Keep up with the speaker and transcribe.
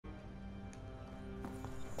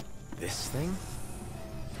This thing?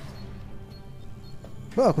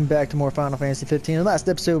 Welcome back to more Final Fantasy 15. In the last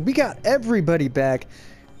episode, we got everybody back,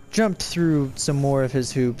 jumped through some more of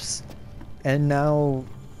his hoops, and now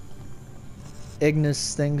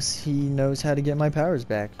Ignis thinks he knows how to get my powers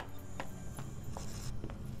back.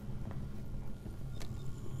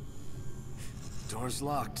 Door's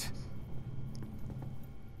locked.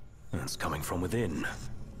 It's coming from within.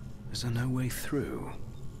 Is there no way through?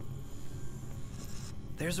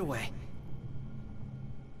 There's a way.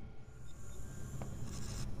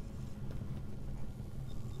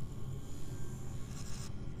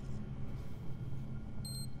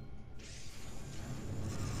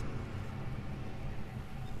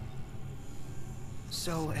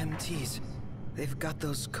 So, MTs, they've got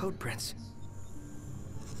those code prints.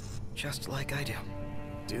 Just like I do.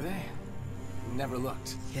 Do they? Never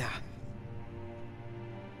looked. Yeah.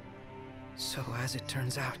 So, as it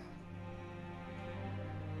turns out,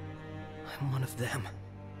 I'm one of them.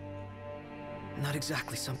 Not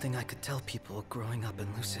exactly something I could tell people growing up in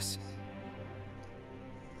Lucis.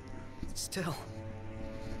 Still,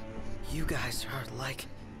 you guys are like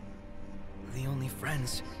the only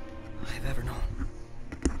friends I've ever known.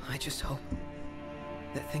 I just hope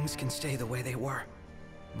that things can stay the way they were.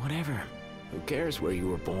 Whatever. Who cares where you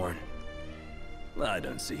were born? I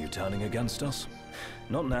don't see you turning against us.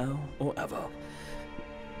 Not now or ever.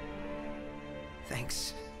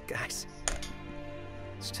 Thanks, guys.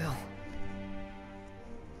 Still,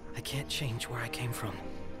 I can't change where I came from.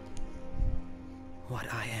 What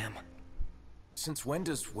I am. Since when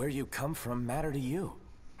does where you come from matter to you?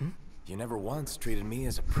 You never once treated me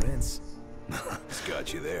as a prince. It's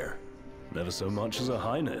got you there. Never so much as a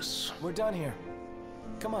highness. We're done here.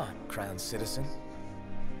 Come on, crown citizen.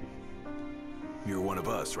 You're one of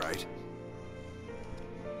us, right?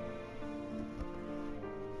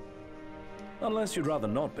 Unless you'd rather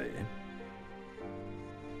not be.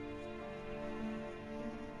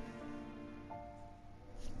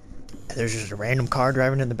 There's just a random car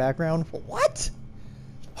driving in the background. What?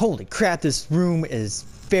 Holy crap, this room is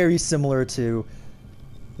very similar to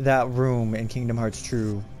that room in Kingdom Hearts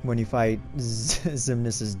True when you fight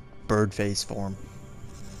Xemnas' bird face form.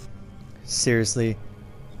 Seriously,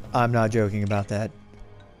 I'm not joking about that.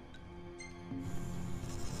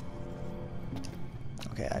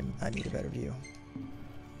 Okay, I need a better view.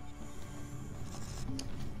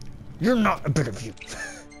 You're not a better view.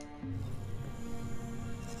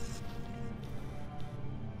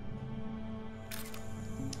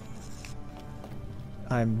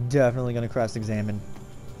 I'm definitely going to cross-examine.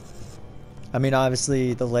 I mean,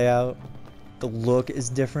 obviously, the layout, the look is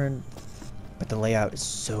different, but the layout is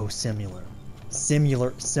so similar.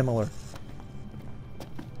 Similar.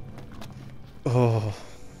 Oh.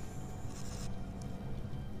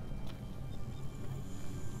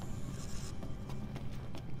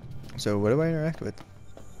 So, what do I interact with?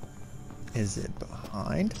 Is it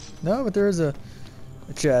behind? No, but there is a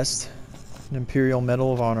chest. An Imperial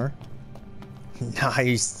Medal of Honor.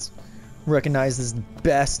 Nice. Recognizes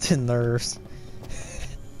best in theirs.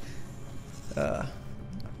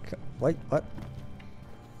 Wait, what?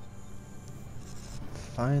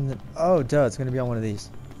 Find the. Oh, duh, it's gonna be on one of these.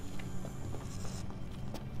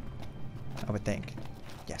 I would think.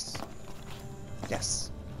 Yes. Yes.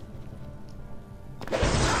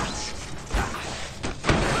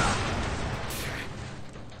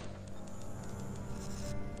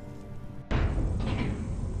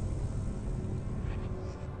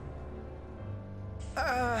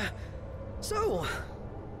 So,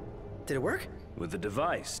 did it work? With the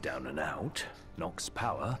device down and out, Nox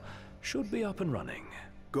power should be up and running.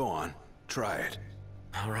 Go on, try it.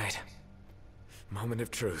 All right. Moment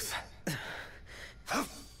of truth.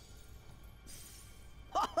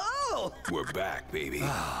 Oh! We're back, baby.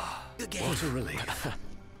 Good game. What a relief.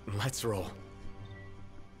 Let's roll.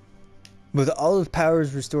 With all of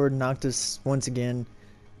powers restored, Noctis can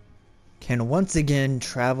once again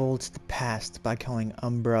travel to the past by calling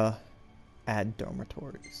Umbra at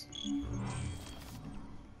dormitories.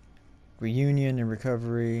 Reunion and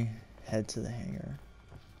recovery. Head to the hangar.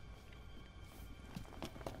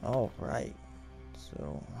 Alright.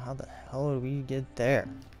 So, how the hell do we get there?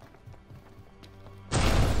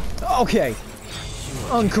 Okay!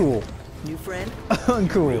 Uncool. New friend?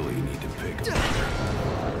 Uncool. Really need to pick up.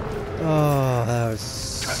 Oh, that was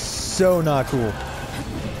so not cool.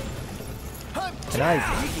 Can I?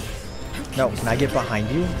 No, can I get behind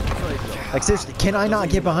you? Like seriously, can I not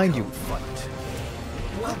get behind you?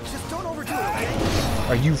 Well, just don't overdo it, okay?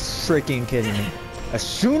 Are you freaking kidding me? As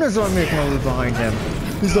soon as I'm making a move behind him,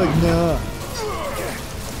 he's like, nah.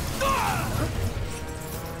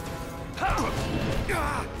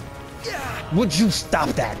 Would you stop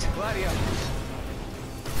that?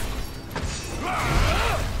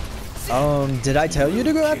 Did I tell you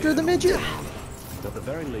to go after the midget? At the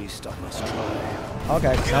very least, I must try.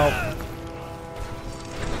 Okay, no.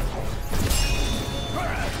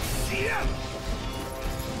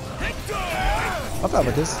 I'm fine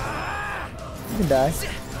with this. You can die.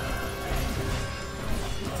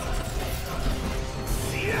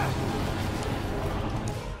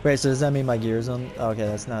 Wait, so does that mean my gear's on? Okay,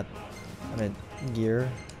 that's not. I mean, gear.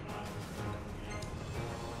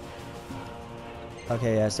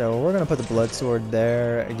 Okay, yeah, so we're gonna put the blood sword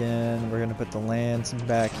there again. We're gonna put the lance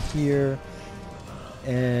back here.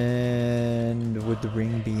 And would the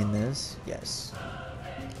ring be in this? Yes.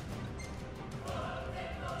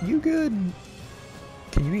 You good?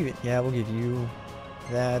 Can you even? Yeah, we'll give you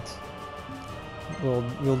that.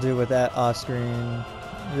 We'll deal with that off screen.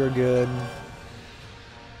 You're good.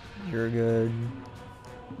 You're good.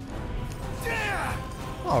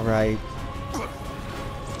 All right.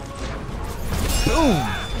 Boom!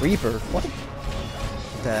 Reaper. What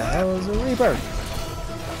the hell is a Reaper?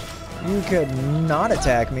 You could not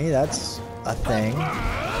attack me. That's a thing.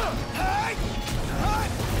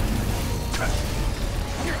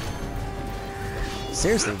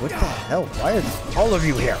 Seriously, what the hell? Why are all of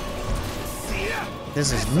you here?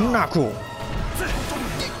 This is not cool.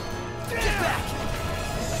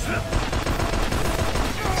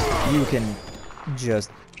 You can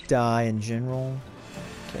just die in general.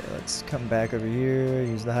 Okay, let's come back over here.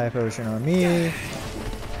 Use the high potion on me.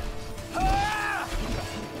 I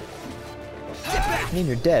mean,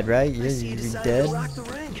 you're dead, right? You're dead?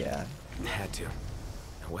 Yeah. Had to.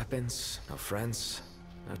 No weapons, no friends,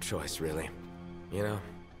 no choice, really. You know,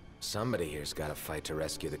 somebody here's got to fight to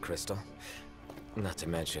rescue the crystal. Not to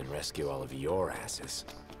mention rescue all of your asses.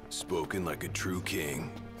 Spoken like a true king.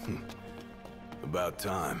 About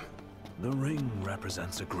time. The ring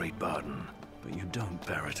represents a great burden, but you don't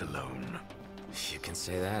bear it alone. You can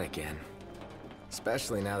say that again.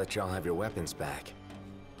 Especially now that y'all have your weapons back.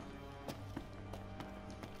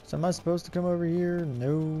 So am I supposed to come over here?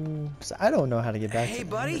 No. 'Cause I don't know how to get back to Hey,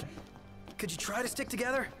 buddy! Could you try to stick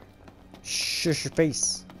together? Shush your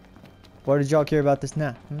face. What did y'all care about this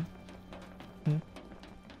now?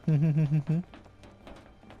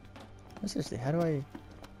 Seriously, how do I...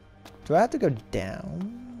 Do I have to go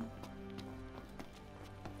down?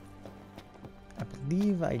 I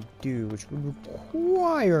believe I do, which would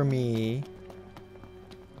require me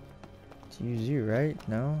to use you, right?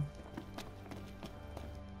 No?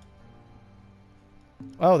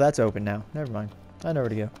 Oh, that's open now. Never mind. I know where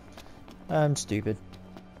to go. I'm stupid.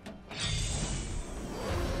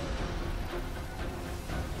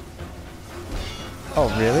 Oh,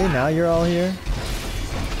 really? Now you're all here?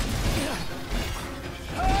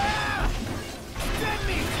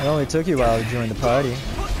 It only took you a while to join the party.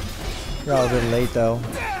 You're all a bit late, though.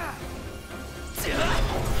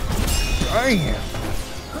 Damn!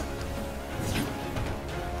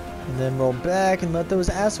 And then roll back and let those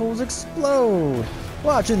assholes explode!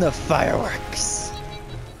 Watching the fireworks!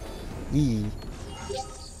 Yee.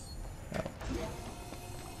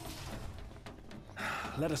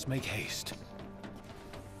 Let us make haste.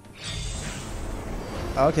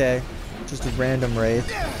 Okay. Just a random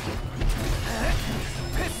wraith.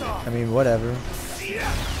 I mean, whatever.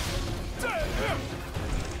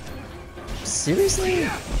 Seriously?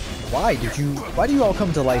 Why do you all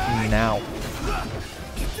come to life now?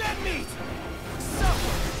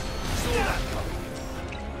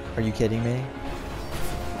 Are you kidding me?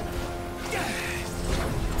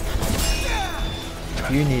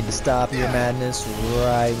 You need to stop your madness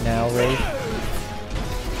right now, Wraith.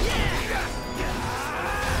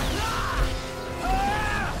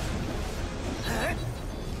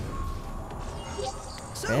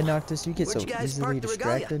 Man, Noctis, you get so easily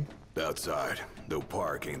distracted. Outside, though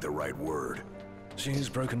park ain't the right word. She's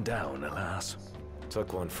broken down, alas.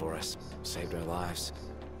 Took one for us. Saved our lives.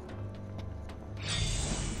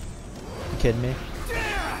 You kidding me?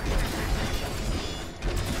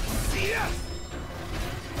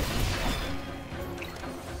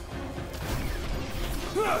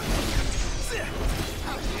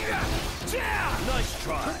 Nice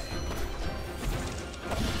try.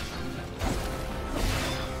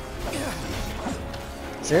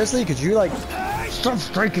 Seriously, could you like stop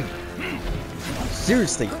striking?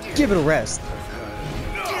 Seriously, give it a rest.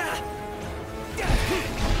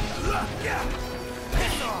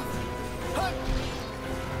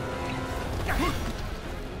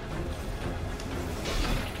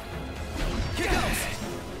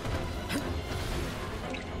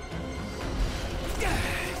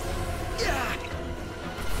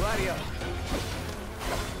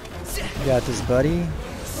 You got this, buddy.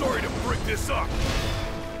 Sorry to break this up.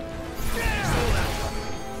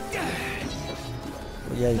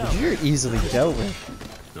 Yeah, but you're easily dealt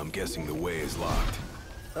with. I'm guessing the way is locked.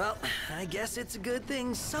 Well, I guess it's a good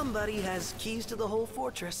thing somebody has keys to the whole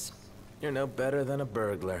fortress. You're no better than a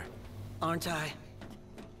burglar. Aren't I?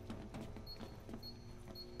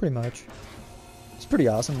 Pretty much. It's pretty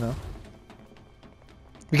awesome, though.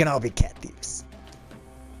 We can all be cat thieves.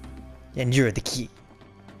 And you're the key.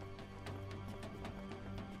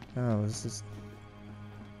 Oh, this is...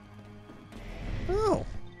 Oh!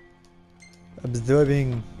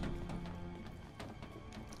 Absorbing...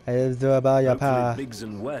 Hopefully Biggs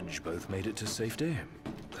and Wedge both made it to safety.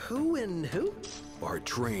 Who and who? Our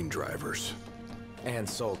train drivers. And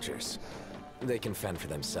soldiers. They can fend for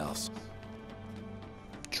themselves.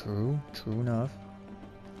 True enough.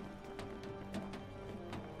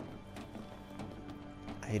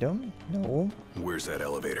 Item? No. Where's that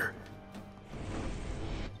elevator?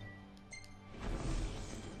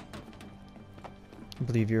 I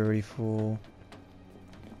believe you're already full.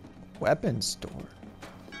 Weapons store.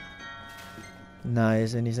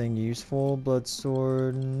 Nice. Anything useful? Blood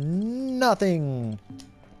sword? Nothing.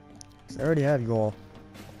 'Cause I already have you all.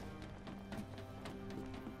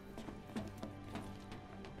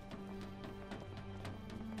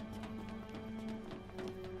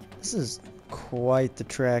 This is quite the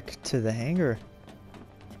trek to the hangar.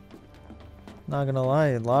 Not gonna lie,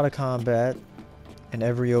 a lot of combat in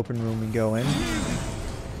every open room we go in.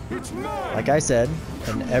 Like I said,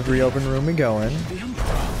 in every open room we go in.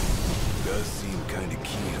 Does seem kind of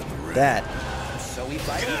keen on the red. That So we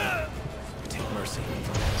fight? Take mercy.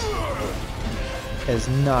 is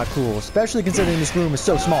not cool, especially considering this room is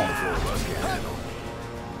so small. Four of us can handle.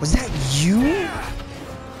 Was that you?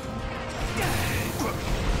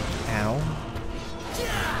 Ow.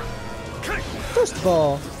 First of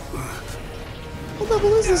all, what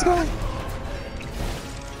level is this guy?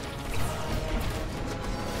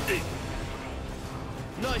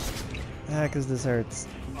 Nice. Yeah, because this hurts.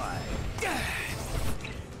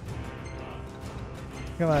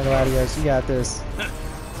 Come on, Gladius, you got this.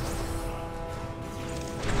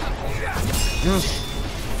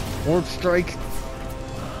 Orb strike.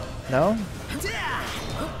 No?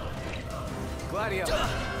 Gladio.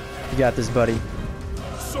 You got this, buddy.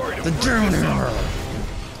 Sorry to The break Junior. this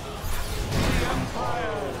up.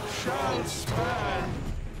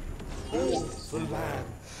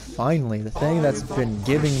 Finally, the thing that's been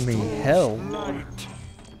giving me hell.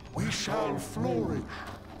 We shall flourish.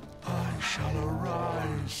 I shall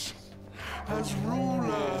arise as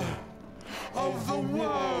ruler of the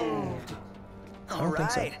world. All don't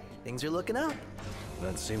think so. right. Things are looking up.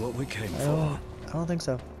 Let's see what we came I for. don't think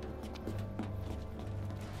so.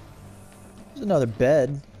 There's another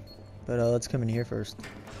bed, but let's come in here first.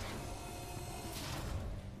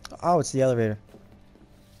 Oh, it's the elevator.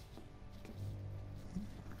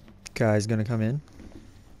 Guy's gonna come in.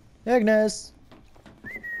 Agnes!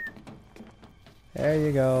 There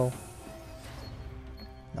you go.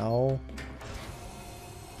 No.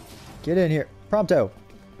 Get in here. Prompto.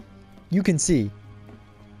 You can see.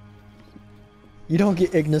 You don't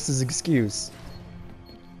get Ignis's excuse.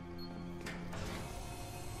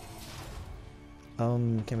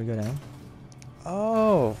 Can we go down?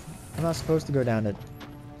 Oh, I'm not supposed to go down it.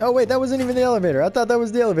 Oh wait, that wasn't even the elevator. I thought that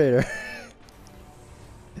was the elevator.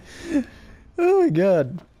 Oh my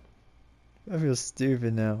god. I feel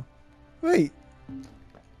stupid now. Wait.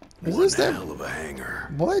 Is One this that? hell of a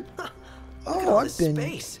hangar. What? Look at Oh, all I've this been.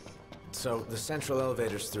 space. So the central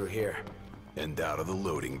elevator's through here. And out of the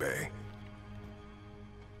loading bay.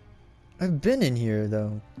 I've been in here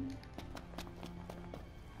though.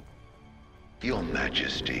 Your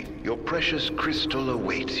Majesty, your precious crystal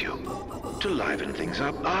awaits you. To liven things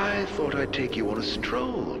up, I thought I'd take you on a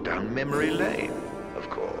stroll down memory lane. Of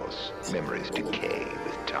course, memories decay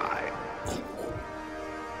with time.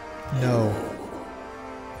 No.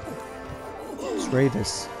 It's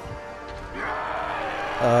Ravis.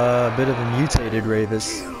 A bit of a mutated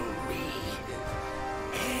Ravis.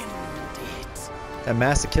 A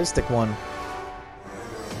masochistic one.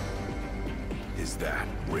 Is that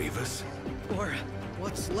Ravis? Or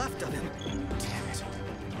what's left of him. Damn it.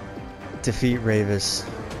 Defeat Ravis.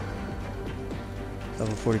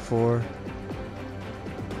 Level 44.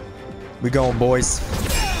 We going, boys.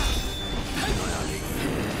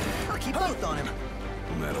 I'll keep both on him.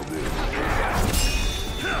 That'll do.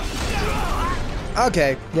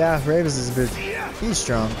 Okay, yeah, Ravis is a bit. He's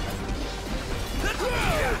strong.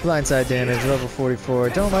 Blindside damage, level 44.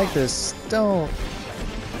 Don't like this. Don't.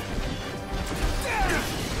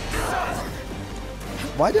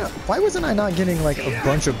 Why wasn't I not getting like a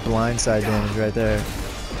bunch of blindside damage right there?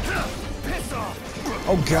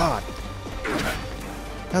 Oh god!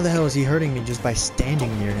 How the hell is he hurting me just by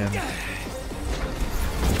standing near him?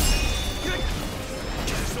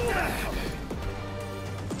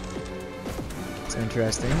 It's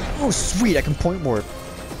interesting. Oh sweet, I can point warp.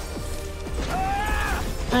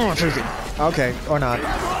 Oh, take it. Okay, or not.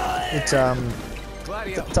 It's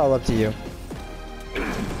all up to you.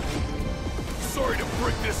 Sorry to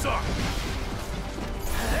break this up.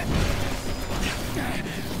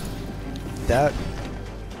 That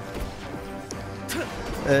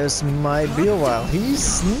this might be a while.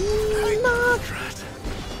 He's not.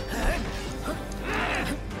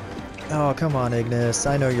 Oh come on, Ignis.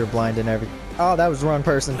 I know you're blind and everything. Oh, that was the wrong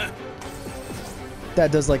person.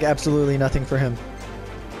 That does like absolutely nothing for him.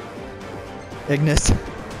 Ignis,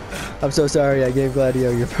 I'm so sorry. I gave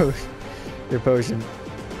Gladio your potion.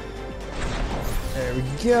 There we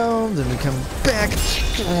go. Then we come back.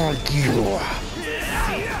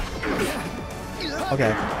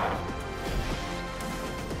 Okay.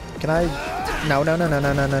 Can I? No.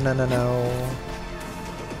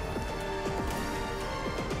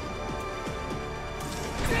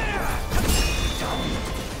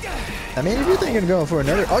 I mean, if you're thinking of going for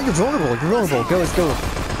another, oh, you're vulnerable. You're vulnerable. Go, let's go.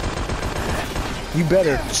 You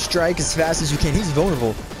better strike as fast as you can. He's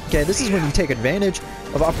vulnerable. Okay, this is when you take advantage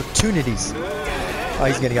of opportunities. Oh,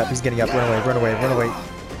 he's getting up. He's getting up. Run away. Run away. Run away.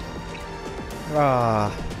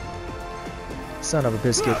 Ah. Son of a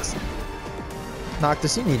biscuit.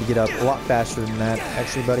 Noctis, you need to get up a lot faster than that,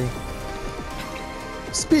 actually, buddy.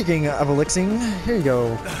 Speaking of elixing, here you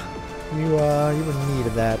go. You in need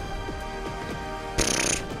of that.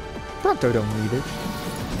 Prompto don't need it.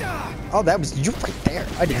 Oh, that was you right there.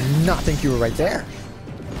 I did not think you were right there.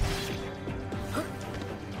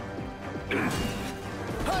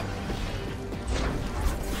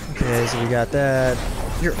 Okay, so we got that.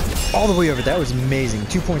 You're all the way over. That was amazing.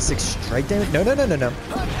 2.6 strike damage. No.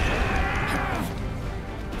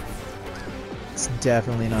 It's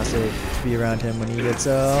definitely not safe to be around him when he gets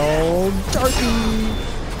all darky.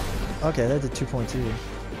 Okay, that did 2.2.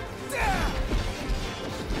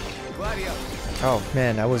 Oh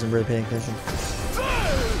man, I wasn't really paying attention.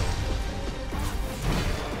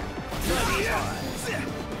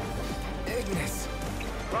 Ignis.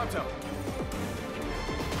 Prompto.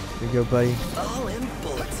 Here you go, buddy. All in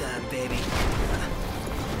bullet time, baby.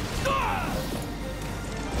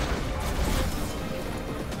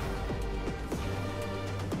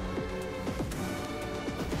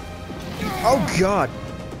 Oh god!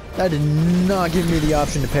 That did not give me the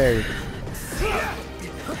option to parry.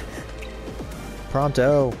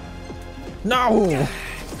 Prompto. No!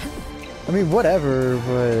 I mean, whatever,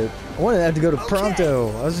 but I wanted to have to go to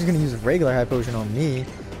Prompto. I was just gonna use a regular high potion on me.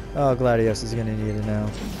 Oh, Gladius is gonna need it now.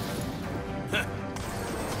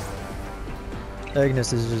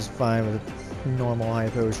 Ignis is just fine with a normal high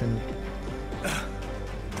potion.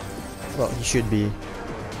 Well, he should be.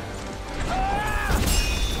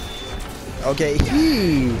 Okay,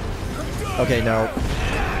 okay, no.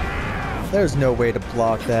 There's no way to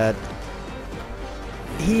block that.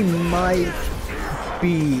 He might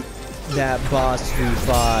be that boss we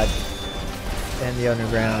fought in the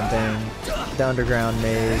underground thing. The underground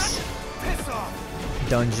maze.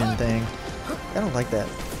 Dungeon thing. I don't like that.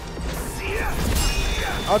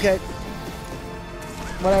 Okay.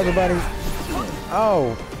 Whatever, buddy.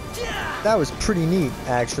 Oh. That was pretty neat,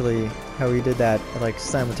 actually, how he did that, like,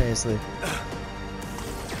 simultaneously.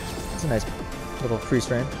 It's a nice little freeze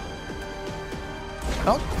frame.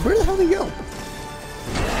 Oh, where the hell did he go?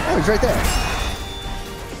 Oh, he's right there.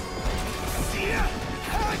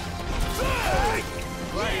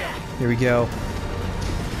 Here we go.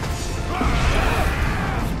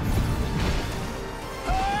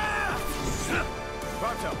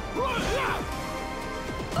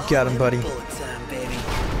 Got him, buddy.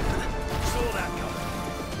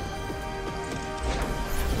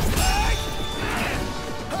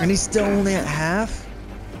 And he's still only at half?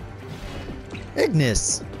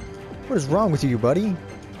 Ignis! What is wrong with you, buddy?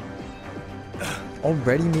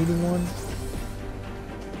 Already needing one?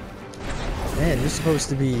 Man, you're supposed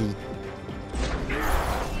to be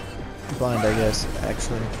blind, I guess,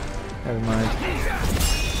 actually. Never mind.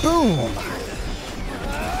 Boom!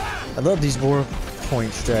 I love these war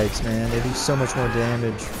point strikes, man. They do so much more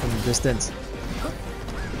damage from a distance.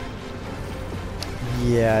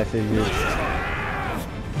 Yeah, I figured.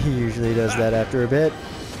 He usually does that after a bit.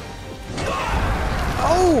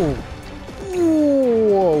 Oh!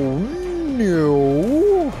 Whoa,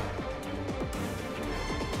 no!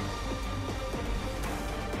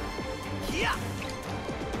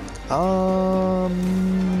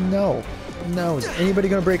 No, is anybody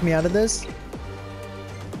gonna break me out of this?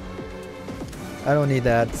 I don't need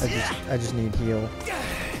that. I just need heal.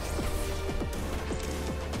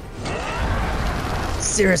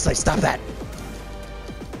 Seriously, stop that!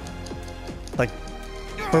 Like,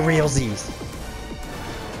 for realsies.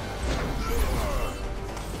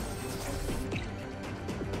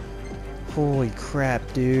 Holy crap,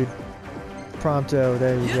 dude. Prompto,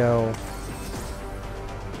 there you go.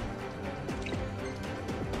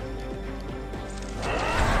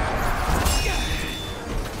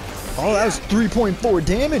 Oh, that was 3.4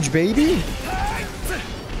 damage, baby!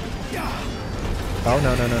 Oh,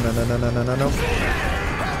 no, no, no, no, no, no, no, no, no, no.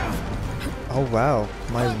 Oh, wow.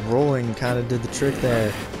 My rolling kind of did the trick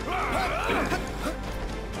there.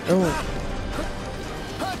 Oh.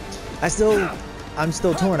 I'm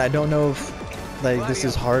still torn. I don't know if, like, this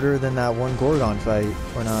is harder than that one Gorgon fight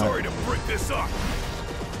or not. Sorry to break this up.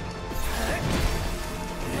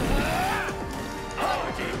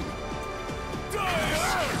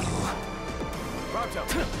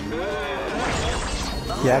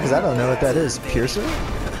 Yeah, because I don't know what that is. Piercer?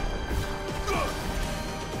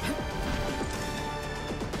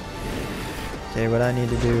 Okay, what I need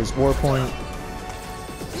to do is war point.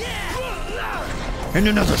 And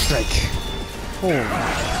another strike. Oh.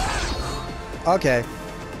 Okay.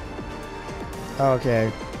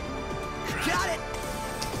 Okay.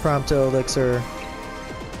 Prompto elixir.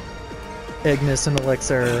 Ignis and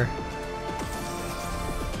elixir.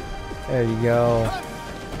 There you go.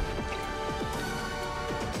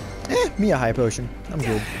 Me a high potion. I'm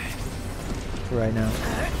good for right now.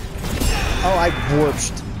 Oh, I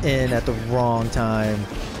warped in at the wrong time.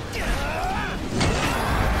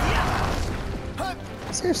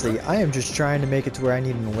 Seriously, I am just trying to make it to where I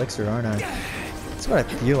need an elixir, aren't I? That's what I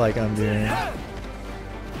feel like I'm doing.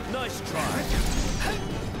 Nice try.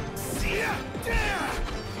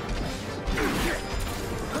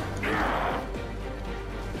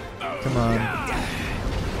 Come on.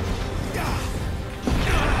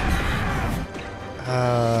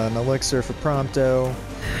 An elixir for Prompto.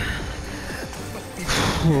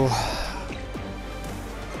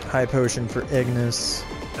 High potion for Ignis.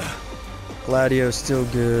 Gladio's still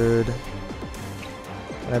good.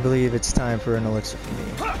 And I believe it's time for an elixir for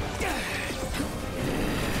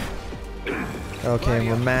me. Okay,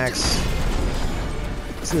 we're max.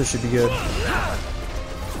 So this should be good.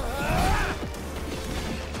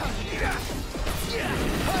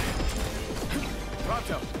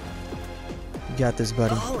 You got this,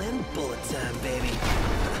 buddy. All in bullet time, baby.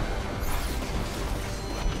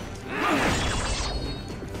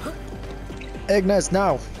 Ignis,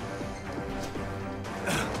 now!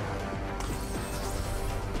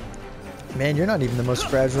 Man, you're not even the most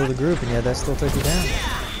fragile of the group, and yet that still took you down.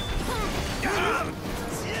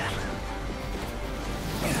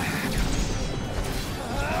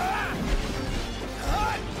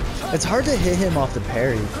 It's hard to hit him off the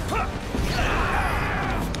parry.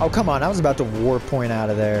 Oh, come on. I was about to war point out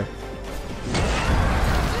of there.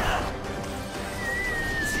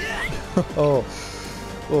 Oh,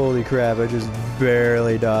 holy crap. I just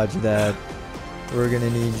barely dodged that. We're going to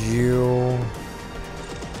need you.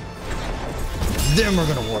 Then we're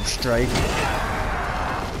going to warp strike.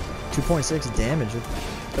 2.6 damage.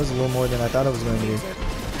 That was a little more than I thought it was going to be.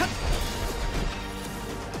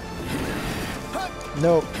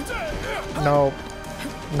 Nope. Nope.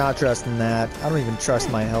 Not trusting that. I don't even trust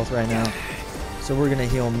my health right now. So we're gonna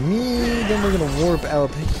heal me, then we're gonna warp out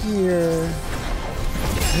here.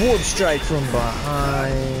 Warp strike from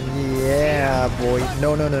behind. Yeah, boy.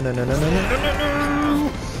 No, no, no, no, no, no, no, no, no,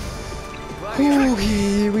 no.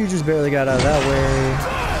 Okay, we just barely got out of that way.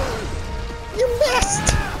 You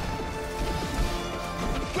missed!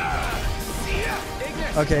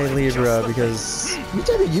 Okay, Libra, because we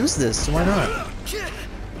never use this, so why not?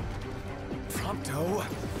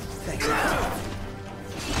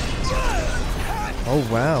 Oh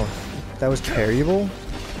wow, that was parryable?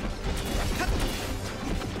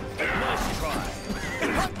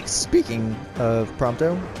 Speaking of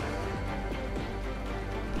Prompto.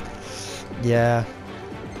 Yeah.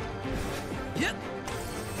 Yep.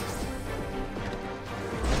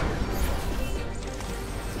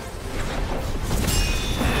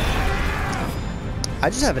 I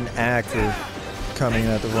just have an act for coming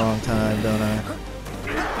at the wrong time, don't I?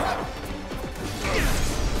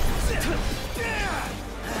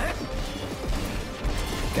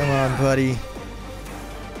 Come on, buddy.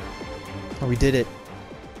 Oh, we did it.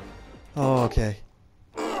 Oh, okay.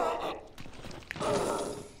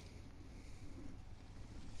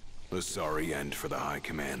 A sorry end for the High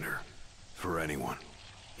Commander. For anyone.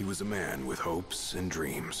 He was a man with hopes and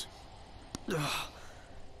dreams.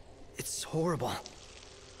 It's horrible.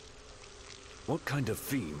 What kind of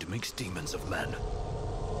fiend makes demons of men?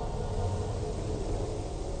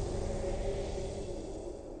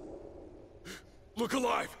 Look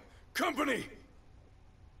alive! Company!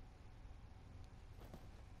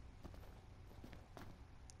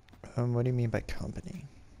 What do you mean by company?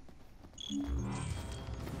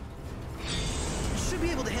 Should be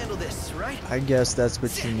able to handle this, right? I guess that's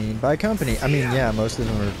what you mean by company. I mean, yeah, most of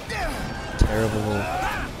them are terrible little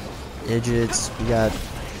idiots. We got a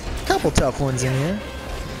couple tough ones in here.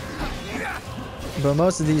 But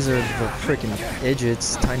most of these are the freaking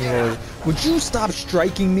idiots, tiny little... Would you stop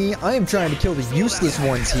striking me? I am trying to kill the useless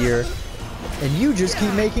ones here. And you just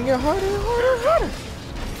keep making it harder and harder and harder.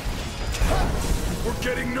 We're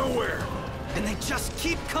getting nowhere! And they just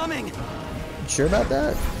keep coming! You sure about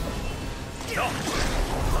that?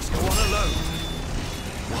 Must go on alone.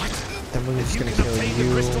 What? Then we're just gonna If kill you obtain the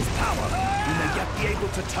you. crystal's power, you may yet be able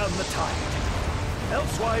to turn the tide.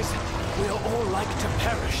 Elsewise, we'll all like to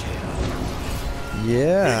perish here.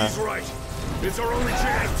 Yeah. He's right. It's our only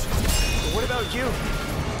chance. But what about you?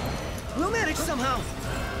 We'll manage somehow.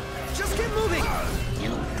 Just get moving.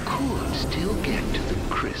 You could still get to the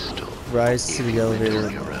crystal. Rise to If the you went elevator.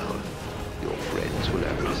 on your own, your friends will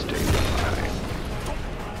have to stay behind.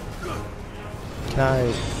 Can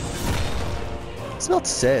I... What's about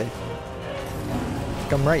to say?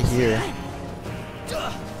 Like, I'm right here.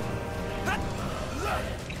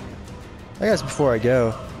 I guess before I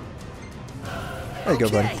go. There you go,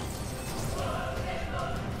 buddy.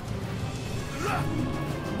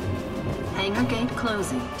 Hangar gate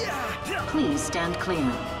closing. Please stand clear. You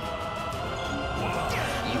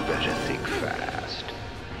better think fast.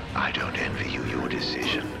 I don't envy you your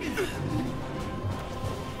decision.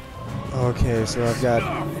 Okay, so I've got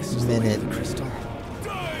a minute. Crystal.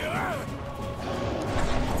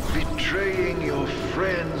 Betraying your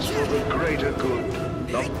friends for the greater good.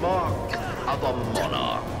 The mark of a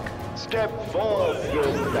monarch. Step forth,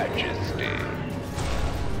 your majesty.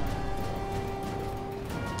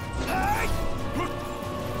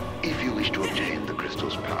 If you wish to obtain the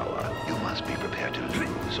crystal's power, you must be prepared to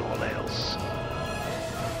lose all else.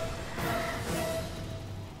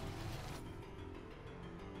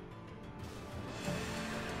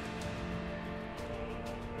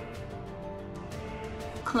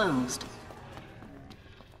 Closed.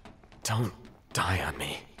 Don't die on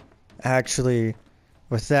me. Actually,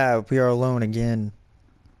 with that, we are alone again.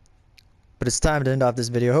 But it's time to end off this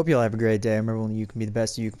video. Hope you all have a great day. Remember, when you can be the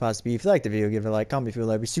best you can possibly be. If you like the video, give it a like, comment if you would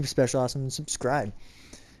like. Be super special, awesome, and subscribe.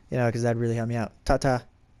 You know, because that'd really help me out. Ta-ta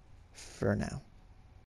for now.